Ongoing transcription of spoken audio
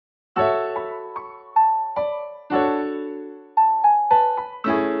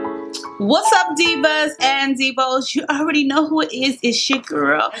What's up, divas and divos? You already know who it is. It's your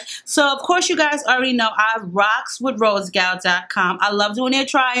girl. So, of course, you guys already know I rocks with rosegal.com. I love doing their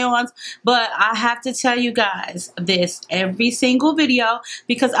try-ons, but I have to tell you guys this every single video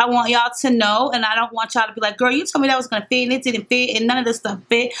because I want y'all to know, and I don't want y'all to be like, girl, you told me that was going to fit, and it didn't fit, and none of this stuff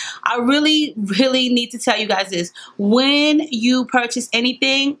fit. I really need to tell you guys this. When you purchase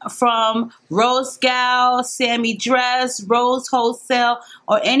anything from Rosegal, Sammy Dress, Rose Wholesale,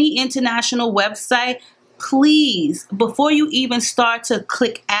 or any international website, please, before you even start to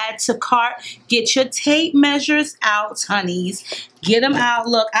click add to cart, get your tape measures out, honeys. Get them out.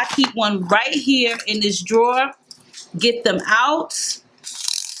 Look, I keep one right here in this drawer. Get them out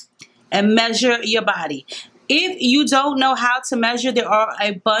and measure your body. If you don't know how to measure, there are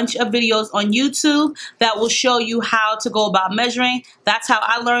a bunch of videos on YouTube that will show you how to go about measuring. That's how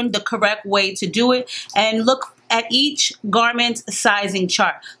I learned the correct way to do it. And look at each garment sizing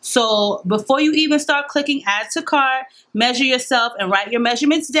chart. So before you even start clicking add to cart, measure yourself and write your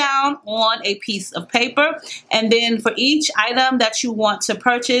measurements down on a piece of paper. And then for each item that you want to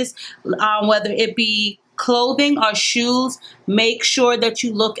purchase, whether it be clothing or shoes, make sure that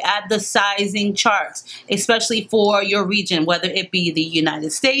you look at the sizing charts, especially for your region, whether it be the United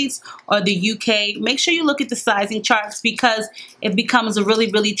States or the UK. Make sure you look at the sizing charts because it becomes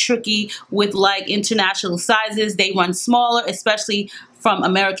really tricky with like international sizes. They run smaller, especially from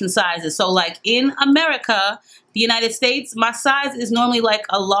American sizes. So like in America, the United States, my size is normally like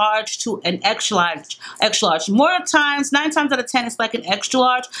a large to an extra large. More times, 9 times out of 10, it's like an extra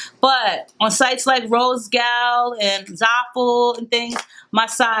large. But on sites like Rosegal and Zaful and things, my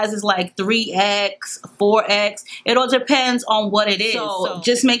size is like 3X, 4X. It all depends on what it is. So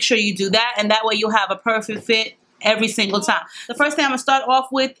just make sure you do that, and that way you'll have a perfect fit every single time. The first thing I'm going to start off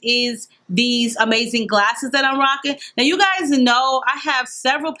with is these amazing glasses that I'm rocking. Now, you guys know I have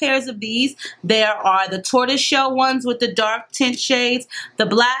several pairs of these. There are the tortoiseshell ones with the dark tint shades, the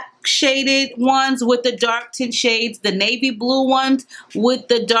black shaded ones with the dark tint shades, the navy blue ones with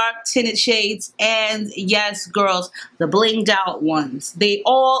the dark tinted shades, and yes, girls, the blinged out ones. They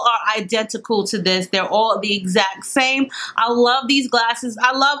all are identical to this. They're all the exact same. I love these glasses.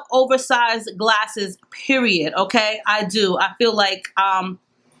 I love oversized glasses, period. Okay, I do. I feel like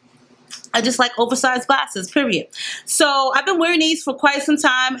I just like oversized glasses, period. So I've been wearing these for quite some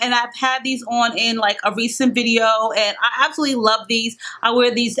time, and I've had these on in like a recent video, and I absolutely love these. I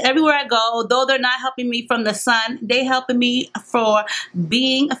wear these everywhere I go. Though they're not helping me from the sun, they helping me for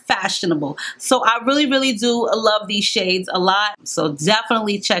being fashionable. So I really do love these shades a lot. So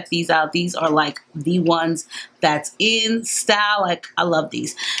definitely check these out. These are like the ones that's in style. Like, I love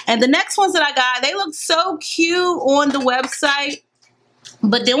these. And the next ones that I got, they look so cute on the website.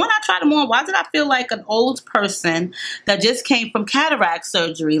 But then when I tried them on, why did I feel like an old person that just came from cataract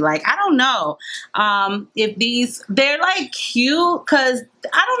surgery? Like, I don't know if they're like cute, because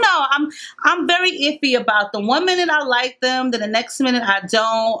I don't know. I'm very iffy about them. One minute I like them, then the next minute I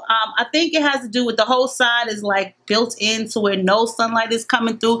don't. I think it has to do with the whole side is like built in to where no sunlight is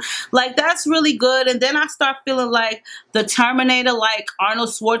coming through. Like, that's really good. And then I start feeling like the Terminator, like Arnold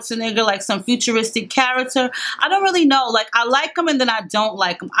Schwarzenegger, like some futuristic character. I don't really know. Like, I like them and then I don't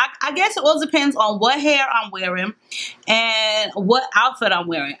like them. I guess it all depends on what hair I'm wearing and what outfit I'm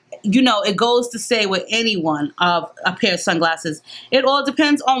wearing. You know, it goes to say with anyone of a pair of sunglasses. It all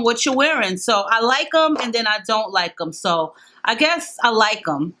depends on what you're wearing. So I like them and then I don't like them. So I guess I like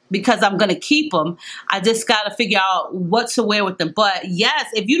them because I'm going to keep them. I just got to figure out what to wear with them. But yes,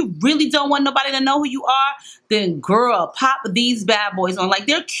 if you really don't want nobody to know who you are, then girl, pop these bad boys on. Like,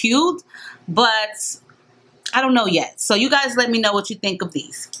 they're cute, but I don't know yet. So you guys let me know what you think of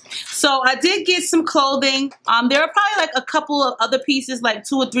these. So I did get some clothing. There are probably like a couple of other pieces, like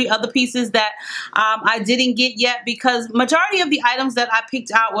 2 or 3 other pieces that I didn't get yet, because majority of the items that I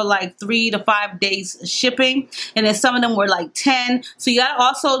picked out were like 3 to 5 days shipping, and then some of them were like 10. So you gotta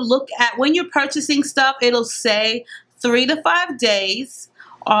also look at when you're purchasing stuff, it'll say 3 to 5 days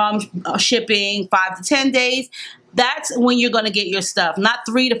shipping, 5 to 10 days. That's when you're going to get your stuff. Not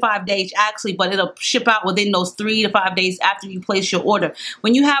 3 to 5 days actually, but it'll ship out within those 3 to 5 days after you place your order.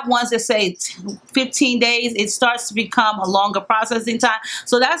 When you have ones that say 15 days, it starts to become a longer processing time.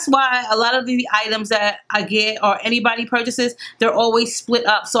 So that's why a lot of the items that I get or anybody purchases, they're always split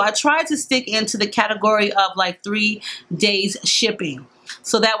up. So I try to stick into the category of like 3 days shipping.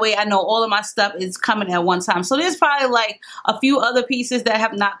 So that way I know all of my stuff is coming at one time. So there's probably like a few other pieces that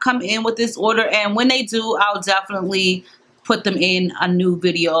have not come in with this order. And when they do, I'll definitely put them in a new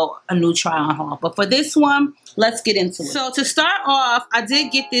video, a new try on haul. But for this one, let's get into it. So to start off, I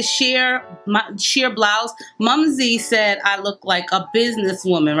did get this sheer blouse. Mumsy said I look like a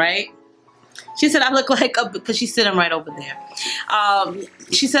businesswoman, right? She said I look like a, because she's sitting right over there.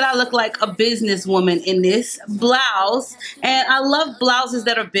 She said I look like a businesswoman in this blouse. And I love blouses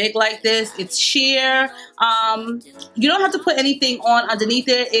that are big like this. It's sheer. You don't have to put anything on underneath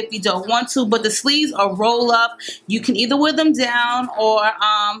it if you don't want to, but the sleeves are roll up. You can either wear them down or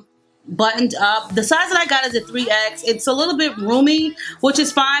buttoned up. The size that I got is a 3X. It's a little bit roomy, which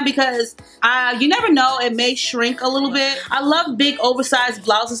is fine because you never know, it may shrink a little bit. I love big oversized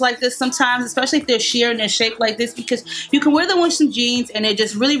blouses like this sometimes, especially if they're sheer and they're shaped like this, because you can wear them with some jeans and they're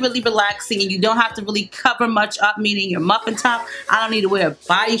just really relaxing and you don't have to really cover much up, meaning your muffin top. I don't need to wear a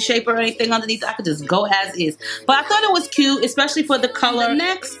body shape or anything underneath. I could just go as is. But I thought it was cute, especially for the color. The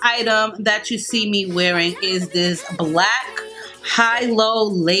next item that you see me wearing is this black high-low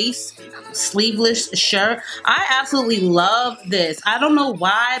lace sleeveless shirt. I absolutely love this. I don't know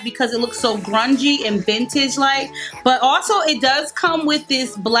why, because it looks so grungy and vintage like, but also it does come with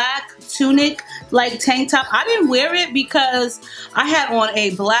this black tunic like tank top. I didn't wear it because I had on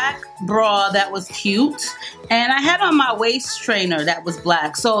a black bra that was cute and I had on my waist trainer that was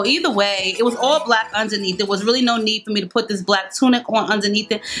black. So either way, it was all black underneath. There was really no need for me to put this black tunic on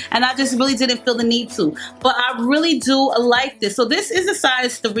underneath it, and I just really didn't feel the need to. But I really do like this. So this is a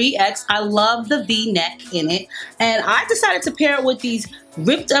size 3X. I love the V-neck in it, and I decided to pair it with these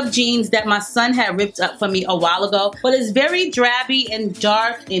ripped up jeans that my son had ripped up for me a while ago, but it's very drabby and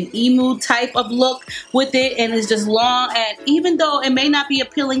dark and emu type of look with it, and it's just long, and even though it may not be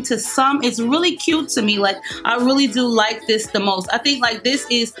appealing to some, it's really cute to me. Like, I really do like this the most. I think like this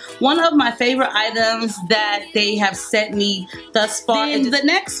is one of my favorite items that they have sent me thus far. And the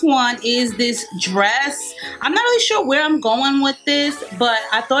next one is this dress. I'm not really sure where I'm going with this, but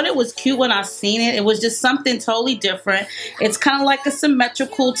I thought it was cute when I seen it. It was just something totally different. It's kind of like a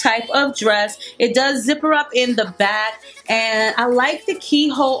symmetrical type of dress. It does zipper up in the back, and I like the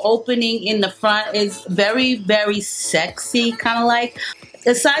keyhole opening in the front. It's very sexy, kind of like.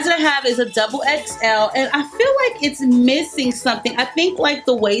 The size that I have is a double XL, and I feel like it's missing something. I think like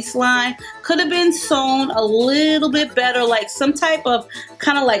the waistline could have been sewn a little bit better, like some type of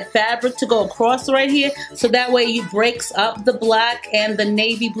kind of like fabric to go across right here, so that way it breaks up the black and the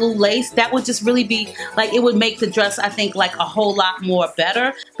navy blue lace. That would just really be like, it would make the dress, I think, like a whole lot more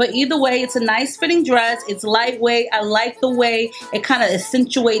better. But either way, it's a nice fitting dress. It's lightweight. I like the way it kind of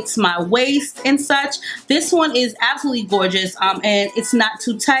accentuates my waist and such. This one is absolutely gorgeous, and it's not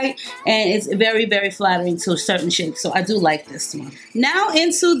too tight, and it's very flattering to a certain shape. So I do like this one. Now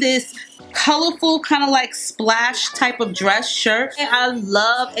into this colorful kind of like splash type of dress shirt. And I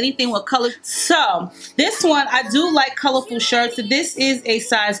love anything with color. So this one, I do like colorful shirts. This is a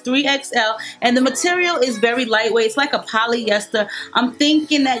size 3XL, and the material is very lightweight. It's like a polyester. I'm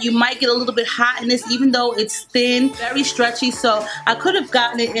thinking that you might get a little bit hot in this, even though it's thin, very stretchy. So I could have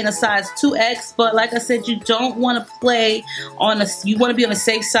gotten it in a size 2X, but like I said, you don't want to play on you want to be on the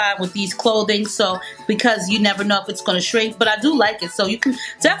safe side with these clothing, so because you never know if it's going to shrink. But I do like it, so you can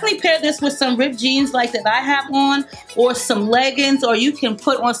definitely pair this with some ripped jeans like that I have on, or some leggings, or you can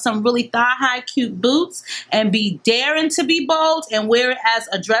put on some really thigh-high cute boots and be daring to be bold and wear it as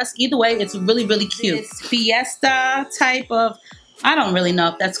a dress. Either way, it's really cute. This fiesta type of, I don't really know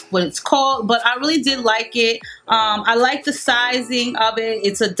if that's what it's called, but I really did like it. I like the sizing of it.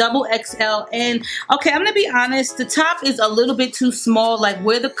 It's a double XL, and okay, I'm gonna be honest, the top is a little bit too small. Like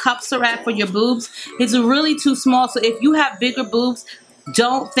where the cups are at for your boobs, it's really too small. So if you have bigger boobs,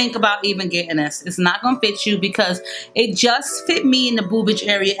 don't think about even getting this. It's not going to fit you, because it just fit me in the boobage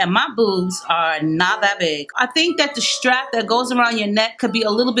area, and my boobs are not that big. I think that the strap that goes around your neck could be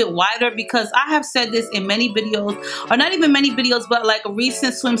a little bit wider, because I have said this in many videos, or not even many videos, but like a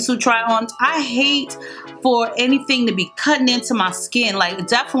recent swimsuit try-ons. I hate for anything to be cutting into my skin, like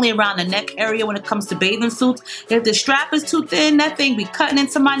definitely around the neck area when it comes to bathing suits. If the strap is too thin, that thing be cutting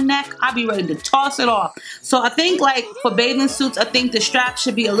into my neck. I'll be ready to toss it off. So I think like for bathing suits, I think the strap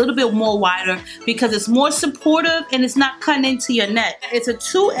should be a little bit more wider, because it's more supportive and it's not cutting into your neck. It's a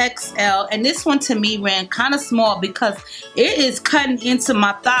 2XL, and this one to me ran kind of small because it is cutting into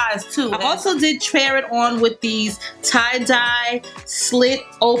my thighs too. I also did pair it on with these tie-dye slit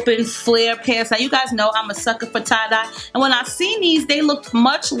open flare pants. Now you guys know I'm a sucker for tie-dye, and when I seen these, they looked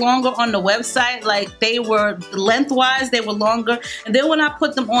much longer on the website. Like they were lengthwise, they were longer, and then when I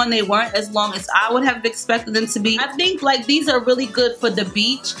put them on, they weren't as long as I would have expected them to be. I think like these are really good for the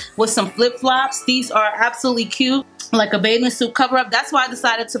beach with some flip-flops. These are absolutely cute, like a bathing suit cover up. That's why I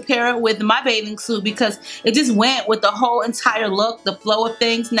decided to pair it with my bathing suit, because it just went with the whole entire look, the flow of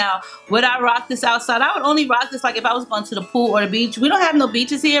things. Now, would I rock this outside? I would only rock this like if I was going to the pool or the beach. We don't have no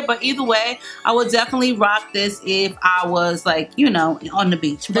beaches here, but either way, I would definitely rock this if I was, like, you know, on the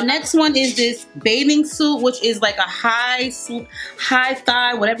beach. The next one is this bathing suit, which is like a high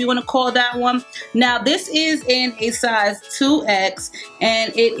thigh, whatever you want to call that one. Now, this is in a size 2X,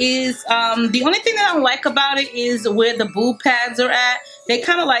 and it is, the only thing that I don't like about it is where the boob pads are at. They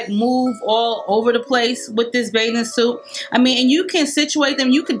kind of like move all over the place with this bathing suit. I mean, and you can situate them.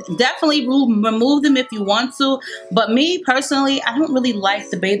 You can definitely remove them if you want to. But me personally, I don't really like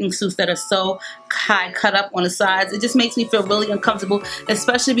the bathing suits that are so high cut up on the sides. It just makes me feel really uncomfortable,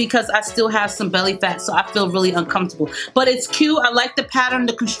 especially because I still have some belly fat, so I feel really uncomfortable. But it's cute. I like the pattern,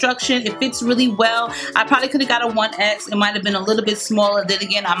 the construction. It fits really well. I probably could have got a 1X. It might have been a little bit smaller. Then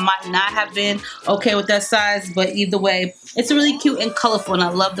again, I might not have been okay with that size. But either way, it's really cute and colorful, and I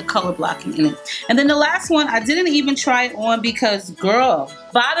love the color blocking in it. And then the last one, I didn't even try it on because, girl,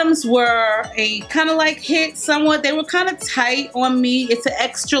 bottoms were a kind of like hit somewhat. They were kind of tight on me. It's an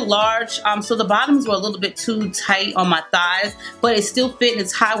extra large, so the bottoms were a little bit too tight on my thighs, but it still fit and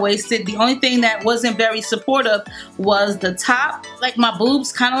it's high-waisted. The only thing that wasn't very supportive was the top. Like, my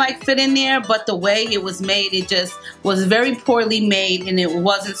boobs kind of like fit in there, but the way it was made, it just was very poorly made, and it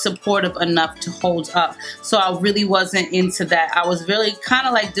wasn't supportive enough to hold up. So I really wasn't into that. I was really kind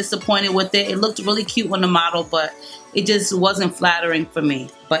of like disappointed with it. It looked really cute on the model, but it just wasn't flattering for me.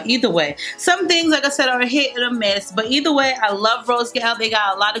 But either way, some things, like I said, are a hit and a miss. But either way, I love Rose Gal. They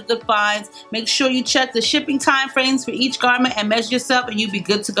got a lot of good finds. Make sure you check the shipping time frames for each garment and measure yourself, and you'll be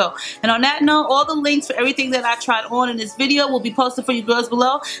good to go. And on that note, all the links for everything that I tried on in this video will be posted for you girls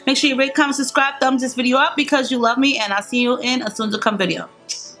below. Make sure you rate, comment, subscribe, thumbs this video up because you love me, and I'll see you in a soon to come video.